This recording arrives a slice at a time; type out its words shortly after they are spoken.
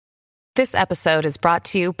This episode is brought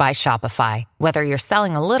to you by Shopify. Whether you're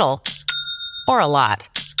selling a little or a lot,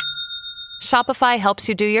 Shopify helps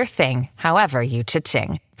you do your thing, however you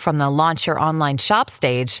cha-ching. From the launch your online shop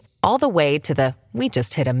stage, all the way to the we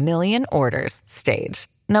just hit 1 million orders stage.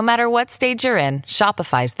 No matter what stage you're in,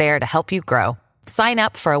 Shopify's there to help you grow. Sign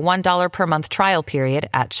up for a $1 per month trial period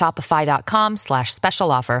at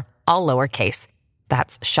shopify.com/special offer, all lowercase.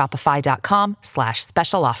 That's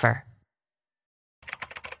shopify.com/special offer.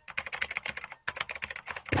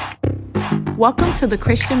 Welcome to the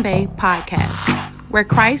Christian Bae podcast, where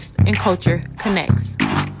Christ and culture connects.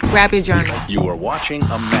 Grab your journal. You are watching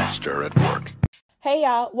a master at work. Hey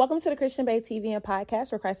y'all, welcome to the Christian Bae TV and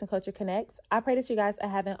podcast where Christ and culture connects. I pray that you guys are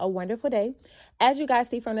having a wonderful day. As you guys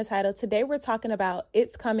see from the title, today we're talking about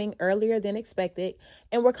It's Coming Earlier Than Expected,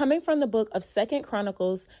 and we're coming from the book of 2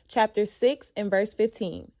 Chronicles, chapter 6 and verse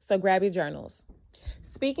 15. So grab your journals.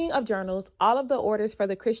 Speaking of journals, all of the orders for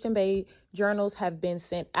the Christian Bae journals have been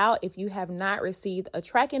sent out. If you have not received a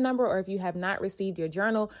tracking number or if you have not received your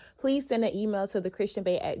journal, please send an email to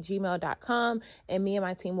thechristianbae@gmail.com and me and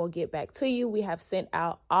my team will get back to you. We have sent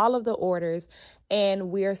out all of the orders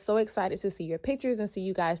and we are so excited to see your pictures and see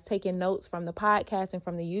you guys taking notes from the podcast and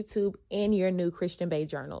from the YouTube in your new Christian Bae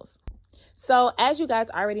journals. So as you guys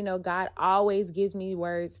already know, God always gives me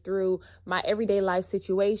words through my everyday life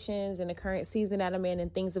situations and the current season that I'm in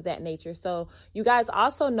and things of that nature. So you guys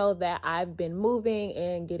also know that I've been moving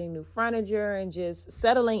and getting new furniture and just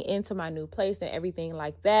settling into my new place and everything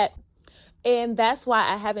like that. And that's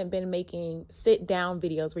why I haven't been making sit down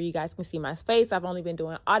videos where you guys can see my face. I've only been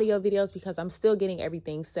doing audio videos because I'm still getting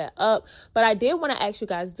everything set up. But I did want to ask you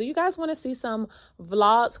guys, do you guys want to see some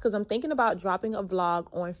vlogs? Because I'm thinking about dropping a vlog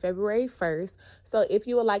on February 1st. So if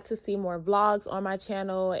you would like to see more vlogs on my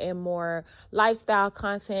channel and more lifestyle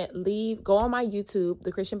content, go on my YouTube,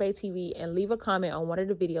 The Christian Bae TV, and leave a comment on one of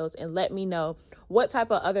the videos and let me know what type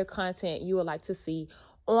of other content you would like to see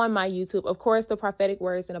on my YouTube. Of course, the prophetic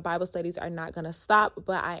words and the Bible studies are not going to stop,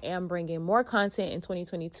 but I am bringing more content in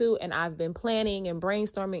 2022, and I've been planning and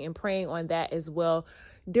brainstorming and praying on that as well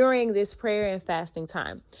during this prayer and fasting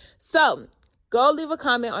time. So go leave a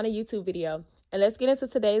comment on a YouTube video. And let's get into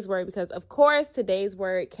today's word because, of course, today's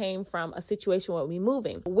word came from a situation with me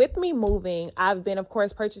moving. With me moving, I've been, of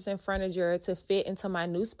course, purchasing furniture to fit into my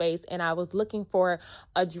new space, and I was looking for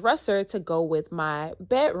a dresser to go with my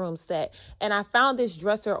bedroom set. And I found this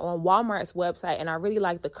dresser on Walmart's website, and I really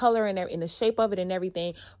liked the color and the shape of it and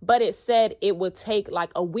everything, but it said it would take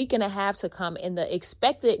like a week and a half to come, and the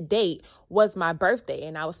expected date was my birthday.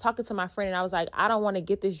 And I was talking to my friend, and I was like, I don't want to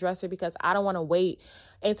get this dresser because I don't want to wait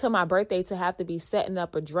until my birthday to have to be setting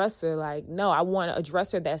up a dresser. Like, no, I want a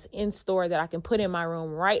dresser that's in store that I can put in my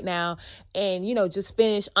room right now and, just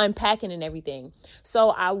finish unpacking and everything.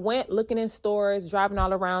 So I went looking in stores, driving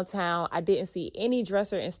all around town. I didn't see any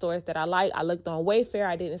dresser in stores that I like. I looked on Wayfair.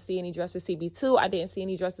 I didn't see any dresser CB2. I didn't see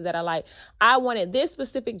any dresser that I like. I wanted this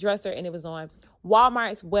specific dresser and it was on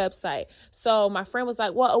Walmart's website. So my friend was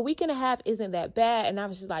like, well, a week and a half isn't that bad. And I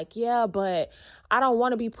was just like, yeah, but I don't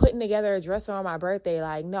want to be putting together a dresser on my birthday.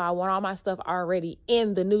 Like, no, I want all my stuff already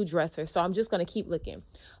in the new dresser. So I'm just going to keep looking.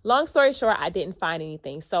 Long story short, I didn't find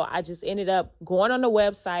anything. So I just ended up going on the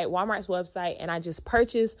website, Walmart's website, and I just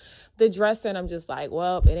purchased the dresser. And I'm just like,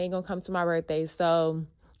 well, it ain't going to come to my birthday. So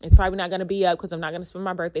it's probably not going to be up because I'm not going to spend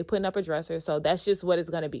my birthday putting up a dresser. So that's just what it's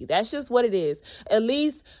going to be. That's just what it is. At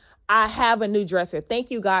least I have a new dresser.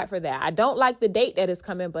 Thank you, God, for that. I don't like the date that is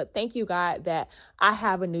coming, but thank you, God, that I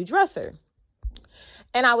have a new dresser.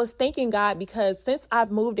 And I was thanking God because since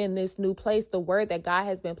I've moved in this new place, the word that God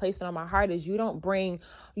has been placing on my heart is you don't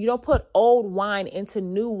put old wine into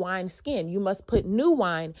new wine skin. You must put new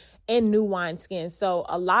wine in new wine skin. So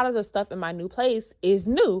a lot of the stuff in my new place is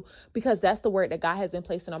new because that's the word that God has been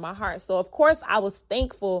placing on my heart. So of course I was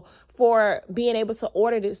thankful for being able to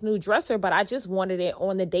order this new dresser, but I just wanted it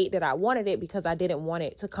on the date that I wanted it because I didn't want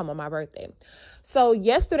it to come on my birthday. So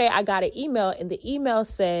yesterday I got an email and the email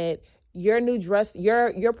said, your new dress,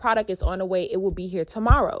 your product is on the way. It will be here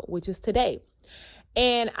tomorrow, which is today.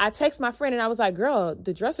 And I text my friend and I was like, girl,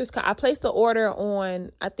 the dresser's I placed the order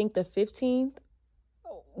on, I think the 15th,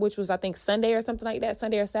 which was, I think Sunday or something like that,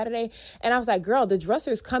 Sunday or Saturday. And I was like, girl, the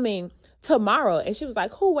dresser's coming tomorrow. And she was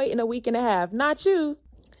like, who waiting a week and a half? Not you.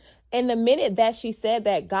 And the minute that she said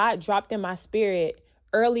that, God dropped in my spirit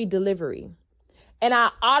early delivery. And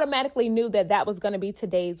I automatically knew that that was going to be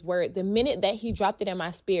today's word. The minute that he dropped it in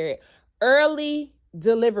my spirit, early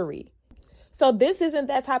delivery. So this isn't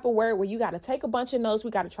that type of word where you got to take a bunch of notes.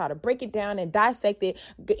 We got to try to break it down and dissect it.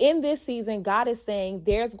 In this season, God is saying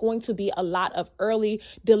there's going to be a lot of early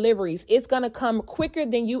deliveries. It's going to come quicker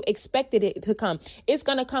than you expected it to come. It's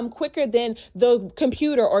going to come quicker than the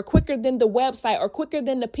computer, or quicker than the website, or quicker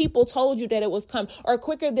than the people told you that it was come, or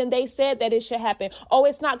quicker than they said that it should happen. Oh,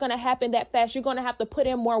 it's not going to happen that fast. You're going to have to put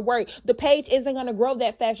in more work. The page isn't going to grow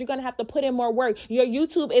that fast. You're going to have to put in more work. Your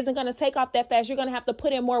YouTube isn't going to take off that fast. You're going to have to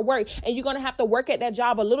put in more work, and you're going to have to work at that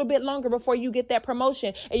job a little bit longer before you get that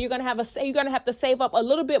promotion, and you're going to have to save up a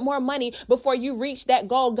little bit more money before you reach that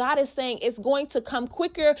goal. God is saying it's going to come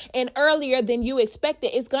quicker and earlier than you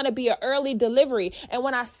expected. It's going to be an early delivery. And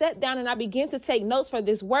when I sat down and I began to take notes for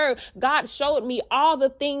this word, God showed me all the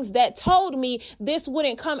things that told me this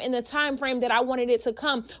wouldn't come in the time frame that I wanted it to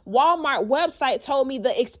come. Walmart website told me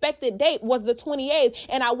the expected date was the 28th,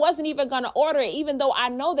 and I wasn't even going to order it, even though I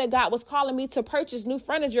know that God was calling me to purchase new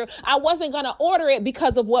furniture. I wasn't going to order it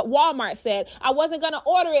because of what Walmart said. I wasn't going to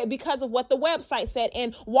order it because of what the website said.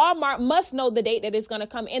 And Walmart must know the date that it's going to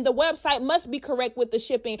come, and the website must be correct with the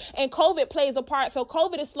shipping. And COVID plays a part. So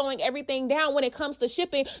COVID is slowing everything down when it comes to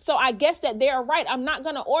shipping. So I guess that they're right. I'm not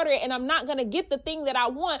going to order it, and I'm not going to get the thing that I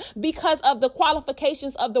want because of the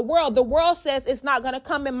qualifications of the world. The world says it's not going to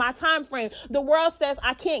come in my time frame. The world says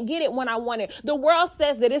I can't get it when I want it. The world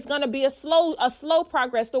says that it's going to be a slow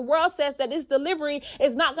progress. The world says that this delivery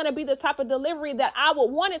is not going to be the type of delivery that I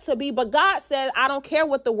would want it to be. But God says, I don't care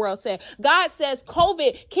what the world said. God says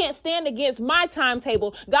COVID can't stand against my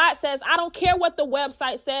timetable. God says, I don't care what the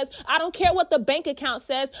website says. I don't care what the bank account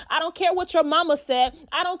says. I don't care what your mama said.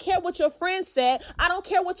 I don't care what your friend said. I don't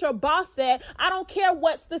care what your boss said. I don't care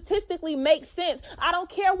what statistically makes sense. I don't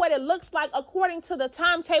care what it looks like according to the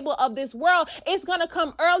timetable of this world. It's going to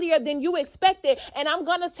come earlier than you expected. And I'm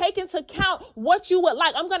going to take into account what you would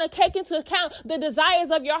like. I'm going to take into account the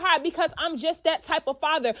desires of your heart, because I'm just that type of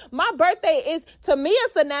father. My birthday is, to me,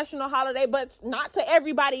 it's a national holiday, but not to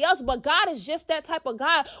everybody else. But God is just that type of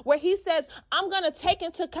God where he says, I'm going to take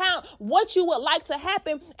into account what you would like to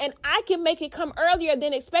happen, and I can make it come earlier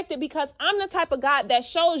than expected, because I'm the type of God that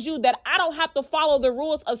shows you that I don't have to follow the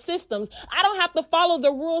rules of systems. I don't have to follow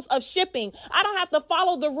the rules of shipping. I don't have to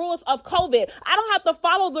follow the rules of COVID. I don't have to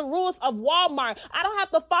follow the rules of Walmart. I don't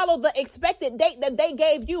have to follow the expected date that they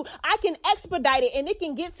gave you. I can expedite it, and it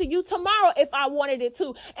can get to you tomorrow if I wanted it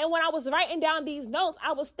to. And when I was writing down these notes,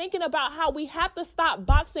 I was thinking about how we have to stop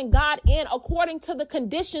boxing God in according to the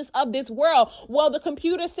conditions of this world. Well, the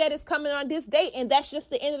computer said it's coming on this date, and that's just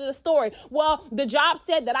the end of the story. Well, the job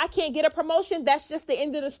said that I can't get a promotion. That's just the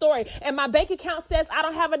end of the story. And my bank account says I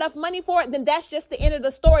don't have enough money for it. Then that's just the end of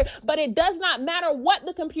the story. But it does not matter what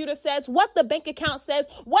the computer says, what the bank account says,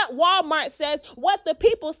 what Walmart says, what the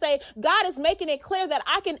people say. God is making it clear that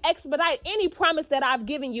I can expedite any promise that I've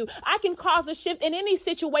given you. I can cause a shift in any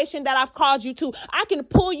situation that I've called you to. I can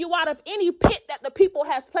pull you out of any pit that the people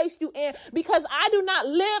has placed you in, because I do not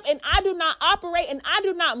live and I do not operate and I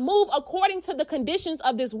do not move according to the conditions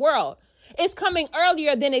of this world. It's coming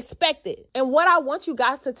earlier than expected. And what I want you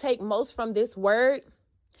guys to take most from this word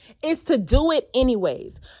is to do it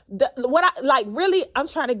anyways. I'm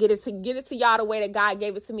trying to get it to y'all the way that God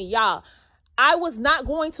gave it to me. Y'all, I was not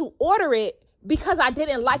going to order it because I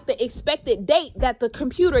didn't like the expected date that the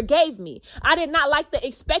computer gave me. I did not like the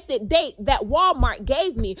expected date that Walmart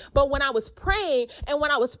gave me. But when I was praying and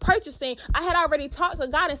when I was purchasing, I had already talked to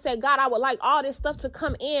God and said, God, I would like all this stuff to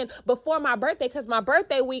come in before my birthday, because my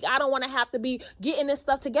birthday week, I don't want to have to be getting this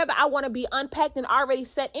stuff together. I want to be unpacked and already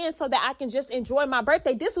set in so that I can just enjoy my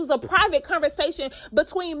birthday. This was a private conversation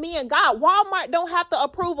between me and God. Walmart don't have to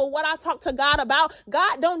approve of what I talk to God about.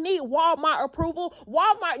 God don't need Walmart approval.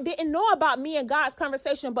 Walmart didn't know about me and God's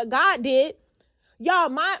conversation, but God did. Y'all,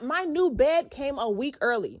 my new bed came a week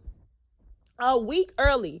early.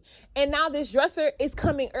 And now this dresser is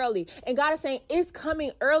coming early. And God is saying it's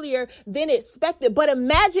coming earlier than expected. But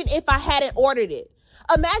imagine if I hadn't ordered it.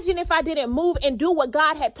 Imagine if I didn't move and do what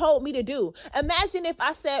God had told me to do. Imagine if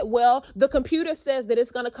I said, well, the computer says that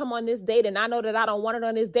it's going to come on this date, and I know that I don't want it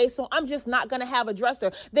on this date, so I'm just not going to have a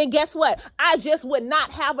dresser. Then guess what? I just would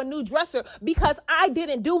not have a new dresser because I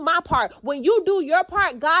didn't do my part. When you do your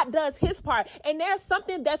part, God does his part. And there's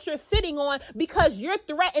something that you're sitting on because you're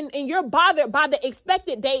threatened and you're bothered by the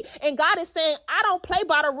expected date. And God is saying, I don't play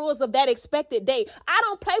by the rules of that expected date. I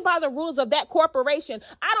don't play by the rules of that corporation.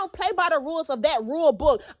 I don't play by the rules of that rule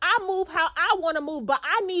book. I move how I want to move, but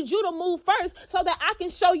I need you to move first so that I can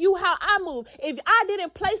show you how I move. If I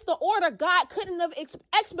didn't place the order, God couldn't have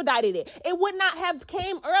expedited it. It would not have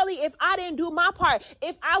came early if I didn't do my part.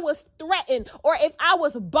 If I was threatened or if I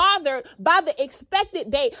was bothered by the expected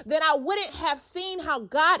date, then I wouldn't have seen how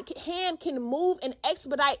God's hand can move and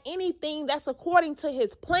expedite anything that's according to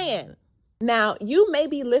his plan. Now, you may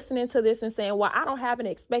be listening to this and saying, well, I don't have an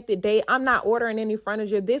expected date. I'm not ordering any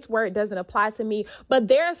furniture. This word doesn't apply to me. But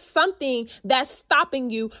there's something that's stopping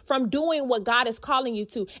you from doing what God is calling you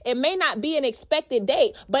to. It may not be an expected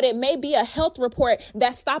date, but it may be a health report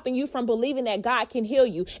that's stopping you from believing that God can heal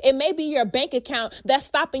you. It may be your bank account that's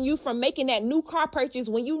stopping you from making that new car purchase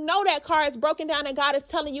when you know that car is broken down and God is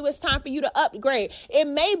telling you it's time for you to upgrade. It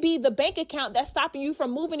may be the bank account that's stopping you from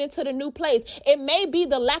moving into the new place. It may be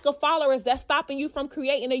the lack of followers that's stopping you from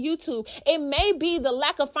creating a YouTube. It may be the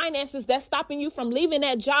lack of finances that's stopping you from leaving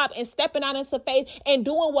that job and stepping out into faith and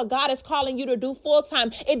doing what God is calling you to do full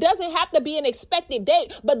time. It doesn't have to be an expected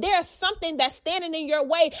date, but there's something that's standing in your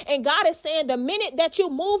way. And God is saying the minute that you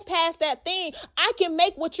move past that thing, I can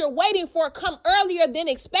make what you're waiting for come earlier than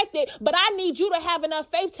expected. But I need you to have enough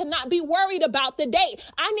faith to not be worried about the date.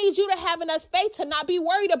 I need you to have enough faith to not be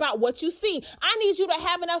worried about what you see. I need you to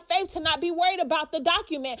have enough faith to not be worried about the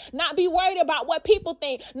document, not be worried about what people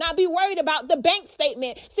think, not be worried about the bank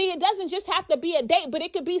statement. See, it doesn't just have to be a date, but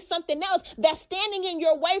it could be something else that's standing in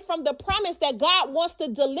your way from the promise that God wants to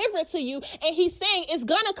deliver to you. And he's saying it's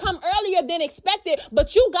going to come earlier than expected,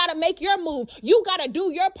 but you got to make your move. You got to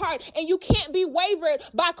do your part, and you can't be wavered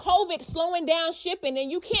by COVID slowing down shipping,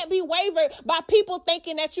 and you can't be wavered by people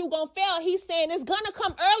thinking that you're going to fail. He's saying it's going to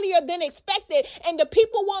come earlier than expected, and the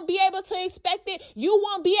people won't be able to expect it. You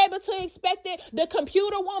won't be able to expect it. The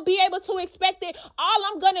computer won't be able to expect it. All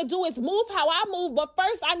I'm going to do is move how I move, but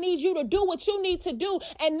first I need you to do what you need to do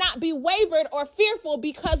and not be wavered or fearful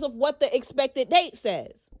because of what the expected date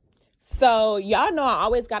says. So y'all know I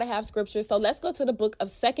always got to have scripture. So let's go to the book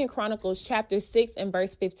of 2 Chronicles chapter 6 and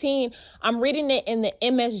verse 15. I'm reading it in the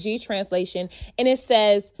MSG translation, and it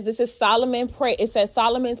says, this is Solomon pray. It says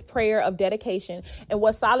Solomon's prayer of dedication. And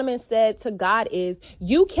what Solomon said to God is,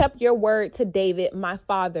 you kept your word to David, my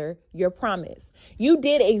father, your promise. You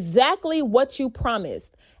did exactly what you promised.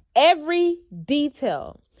 Every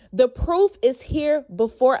detail. The proof is here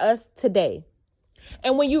before us today.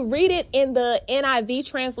 And when you read it in the NIV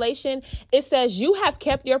translation, it says, you have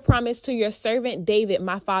kept your promise to your servant David,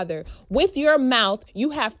 my father. With your mouth,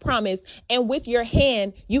 you have promised, and with your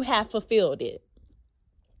hand, you have fulfilled it.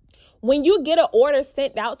 When you get an order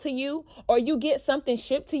sent out to you, or you get something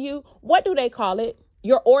shipped to you, what do they call it?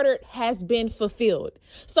 Your order has been fulfilled.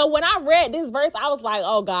 So when I read this verse, I was like,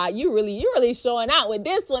 oh God, you really showing out with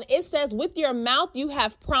this one. It says, with your mouth, you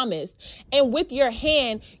have promised, and with your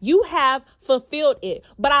hand, you have fulfilled it.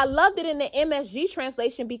 But I loved it in the MSG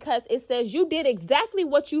translation because it says you did exactly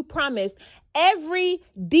what you promised. Every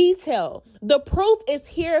detail. The proof is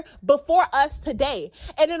here before us today.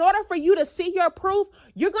 And in order for you to see your proof,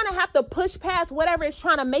 you're going to have to push past whatever is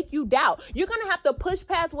trying to make you doubt. You're going to have to push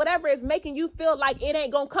past whatever is making you feel like it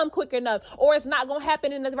ain't going to come quick enough, or it's not going to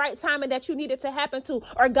happen in the right time and that you need it to happen to,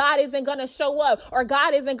 or God isn't going to show up, or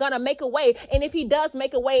God isn't going to make a way. And if he does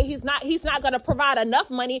make a way, he's not going to provide enough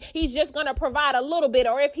money. He's just going to provide a little bit.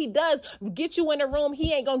 Or if he does get you in the room,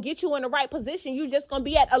 he ain't going to get you in the right position. You're just going to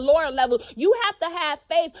be at a lower level. You have to have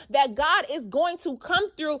faith that God is going to come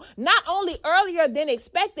through not only earlier than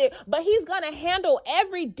expected, but he's going to handle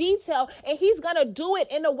every detail, and he's going to do it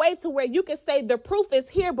in a way to where you can say the proof is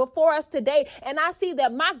here before us today. And I see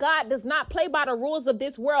that my God does not play by the rules of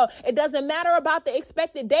this world. It doesn't matter about the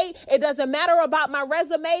expected date. It doesn't matter about my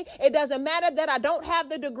resume. It doesn't matter that I don't have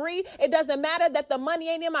the degree. It doesn't matter that the money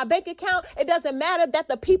ain't in my bank account. It doesn't matter that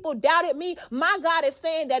the people doubted me. My God is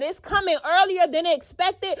saying that it's coming earlier than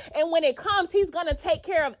expected. And when it comes, he's going to take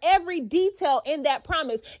care of every detail in that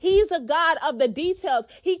promise. He's a God of the details.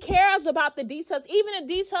 He cares about the details, even the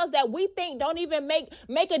details that we think don't even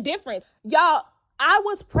make a difference. Y'all, I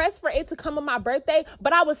was pressed for it to come on my birthday,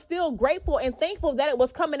 but I was still grateful and thankful that it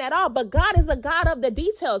was coming at all. But God is a God of the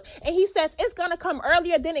details. And he says it's going to come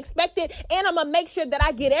earlier than expected. And I'm going to make sure that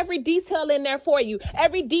I get every detail in there for you.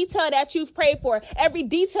 Every detail that you've prayed for, every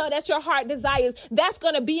detail that your heart desires, that's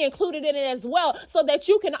going to be included in it as well. So that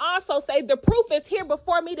you can also say the proof is here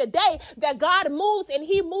before me today that God moves, and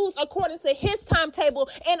he moves according to his timetable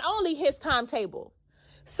and only his timetable.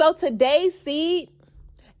 So today's seed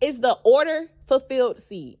is the order fulfilled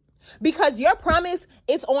seed. because your promise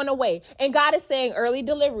is on the way. And God is saying early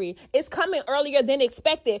delivery. It's coming earlier than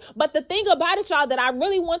expected. But the thing about it, y'all, that I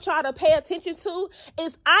really want y'all to pay attention to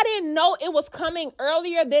is I didn't know it was coming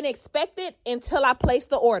earlier than expected until I placed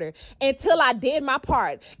the order, until I did my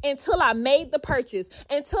part, until I made the purchase,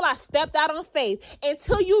 until I stepped out on faith,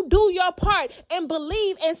 until you do your part and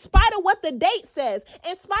believe in spite of what the date says,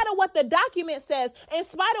 in spite of what the document says, in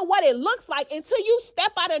spite of what it looks like, until you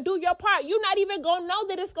step out and do your part, you're not even going to know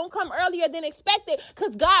that it's going to come earlier than expected,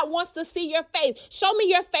 because God wants to see your faith. Show me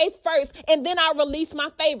your faith first, and then I'll release my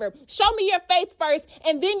favor. Show me your faith first,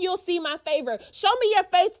 and then you'll see my favor. Show me your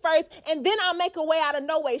faith first, and then I'll make a way out of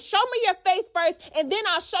no way. Show me your faith first, and then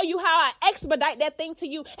I'll show you how I expedite that thing to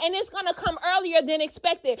you, and it's going to come earlier than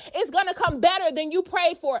expected. It's going to come better than you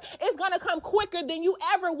prayed for. It's going to come quicker than you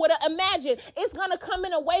ever would have imagined. It's going to come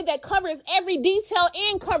in a way that covers every detail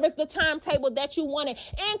and covers the timetable that you wanted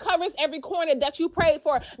and covers every corner that you prayed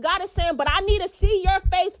for. God is saying, but I need to see your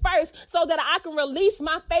faith first so that I can release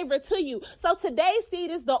my favor to you. So today's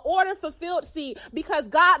seed is the order fulfilled seed, because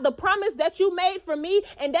God, the promise that you made for me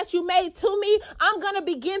and that you made to me, I'm going to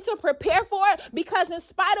begin to prepare for it, because in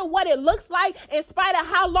spite of what it looks like, in spite of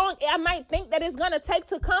how long I might think that it's going to take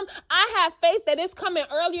to come, I have faith that it's coming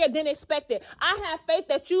earlier than expected. I have faith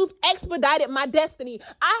that you've expedited my destiny.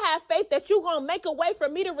 I have faith that you're going to make a way for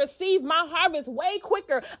me to receive my harvest way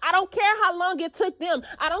quicker. I don't care how long it took them.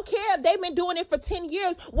 I don't care if they've been doing it for 10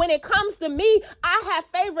 years. When it comes to me, I have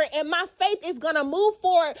favor, and my faith is going to move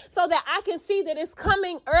forward so that I can see that it's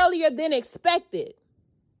coming earlier than expected.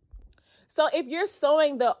 So if you're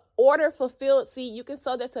sowing the order fulfilled seed, you can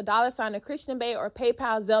sow that to $, the Christian Bae, or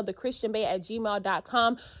PayPal, Zelle,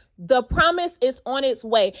 thechristianbae@gmail.com. The promise is on its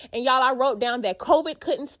way. And y'all, I wrote down that COVID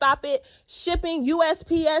couldn't stop it. Shipping,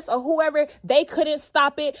 USPS, or whoever, they couldn't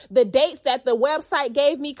stop it. The dates that the website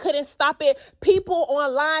gave me couldn't stop it. People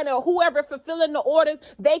online or whoever fulfilling the orders,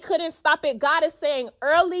 they couldn't stop it. God is saying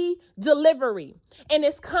early delivery, and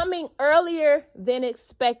it's coming earlier than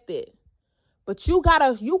expected. But you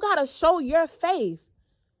gotta show your faith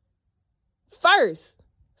first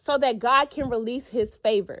so that God can release his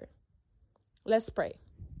favor. Let's pray.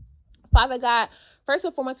 Father God, first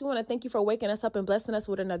and foremost, we want to thank you for waking us up and blessing us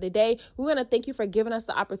with another day. We want to thank you for giving us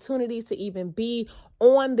the opportunity to even be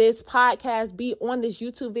on this podcast, be on this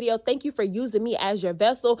YouTube video. Thank you for using me as your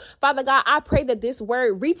vessel. Father God, I pray that this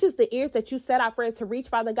word reaches the ears that you set out for it to reach,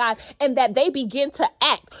 Father God, and that they begin to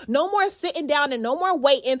act. No more sitting down and no more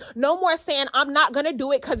waiting. No more saying, I'm not going to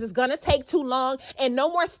do it because it's going to take too long. And no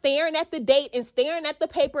more staring at the date and staring at the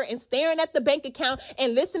paper and staring at the bank account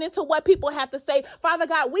and listening to what people have to say. Father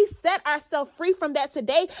God, we set ourselves free from that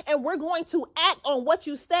today, and we're going to act on what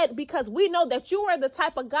you said, because we know that you are the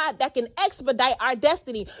type of God that can expedite our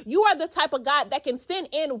destiny. You are the type of God that can send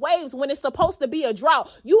in waves when it's supposed to be a drought.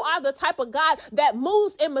 You are the type of God that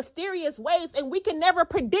moves in mysterious ways, and we can never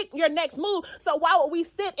predict your next move. So why would we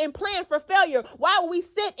sit and plan for failure? Why would we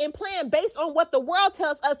sit and plan based on what the world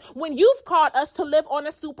tells us when you've called us to live on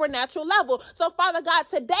a supernatural level? So Father God,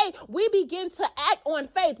 today we begin to act on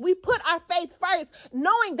faith. We put our faith first,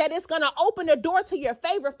 knowing that it's going to open the door to your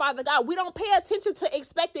favor, Father God. We don't pay attention to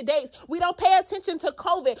expected dates. We don't pay attention to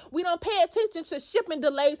COVID. We don't pay attention to shipping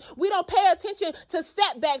delays. We don't pay attention to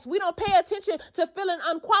setbacks. We don't pay attention to feeling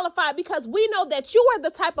unqualified, because we know that you are the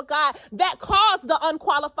type of God that calls the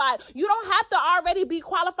unqualified. You don't have to already be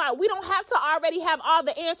qualified. We don't have to already have all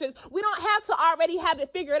the answers. We don't have to already have it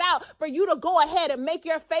figured out for you to go ahead and make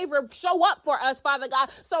your favor show up for us, Father God.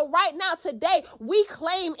 So right now, today, we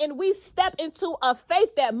claim and we step into a faith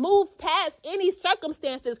that moves past any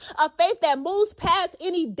circumstances, a faith that moves past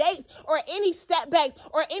any dates or any setbacks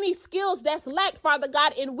or any skills that's lacked, Father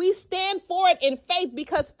God. And we stand forward in faith,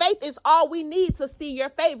 because faith is all we need to see your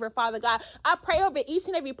favor, Father God. I pray over each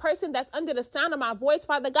and every person that's under the sound of my voice,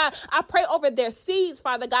 Father God. I pray over their seeds,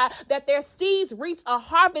 Father God, that their seeds reach a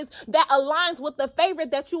harvest that aligns with the favor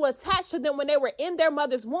that you attached to them when they were in their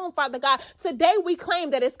mother's womb, Father God. Today we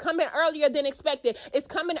claim that it's coming earlier than expected. It's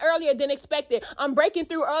coming earlier than expected. I'm breaking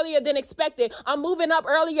through earlier than expected. I'm moving up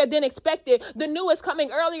earlier than expected. The new is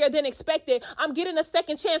coming earlier than expected. I'm getting a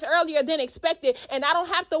second chance earlier than expected. And I don't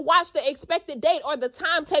have to watch the expected date or the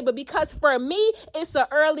timetable, because for me, it's an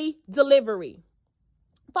early delivery.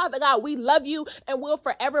 Father God, we love you and we'll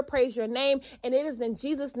forever praise your name. And it is in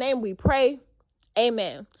Jesus' name we pray.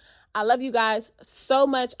 Amen. I love you guys so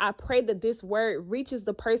much. I pray that this word reaches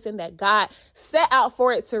the person that God set out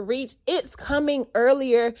for it to reach. It's coming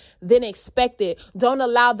earlier than expected. Don't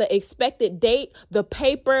allow the expected date, the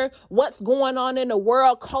paper, what's going on in the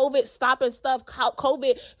world, COVID stopping stuff,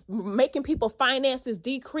 COVID making people finances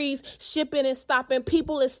decrease, shipping and stopping.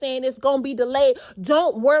 People is saying it's going to be delayed.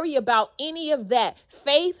 Don't worry about any of that.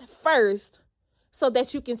 Faith first, so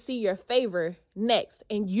that you can see your favor next.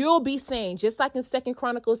 And you'll be saying, just like in 2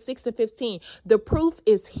 Chronicles 6:15, the proof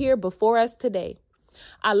is here before us today.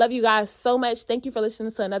 I love you guys so much. Thank you for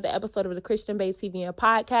listening to another episode of the Christian Bae TV and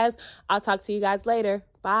Podcast. I'll talk to you guys later.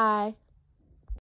 Bye.